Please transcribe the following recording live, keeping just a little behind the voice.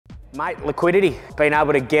Mate, liquidity, being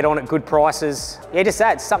able to get on at good prices. Yeah, just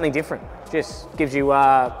that, it's something different. Just gives you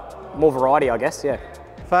more variety, I guess, yeah.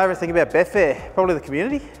 Favourite thing about Betfair, probably the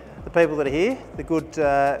community, the people that are here, the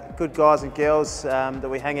good guys and girls that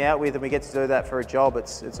we hang out with, and we get to do that for a job.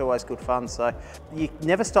 It's always good fun. So you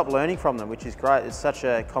never stop learning from them, which is great. It's such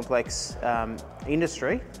a complex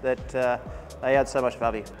industry that they add so much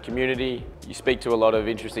value. Community, you speak to a lot of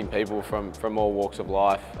interesting people from all walks of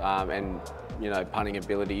life, and you know, punting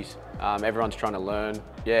abilities. Everyone's trying to learn.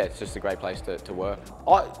 Yeah, it's just a great place to work.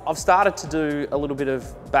 I've started to do a little bit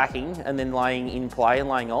of backing and then laying in play and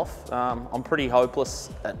laying off. I'm pretty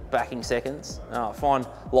hopeless at backing seconds. I find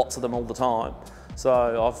lots of them all the time.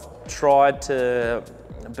 So I've tried to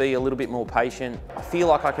be a little bit more patient. I feel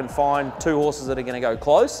like I can find two horses that are going to go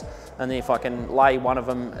close, and then if I can lay one of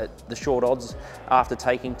them at the short odds after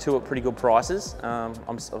taking two at pretty good prices,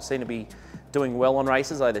 I seem to be doing well on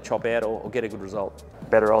races, either chop out or get a good result.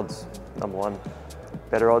 Better odds, number one.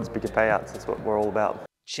 Better odds, bigger payouts, that's what we're all about.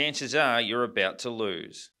 Chances are you're about to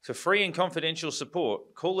lose. For free and confidential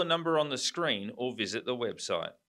support, call the number on the screen or visit the website.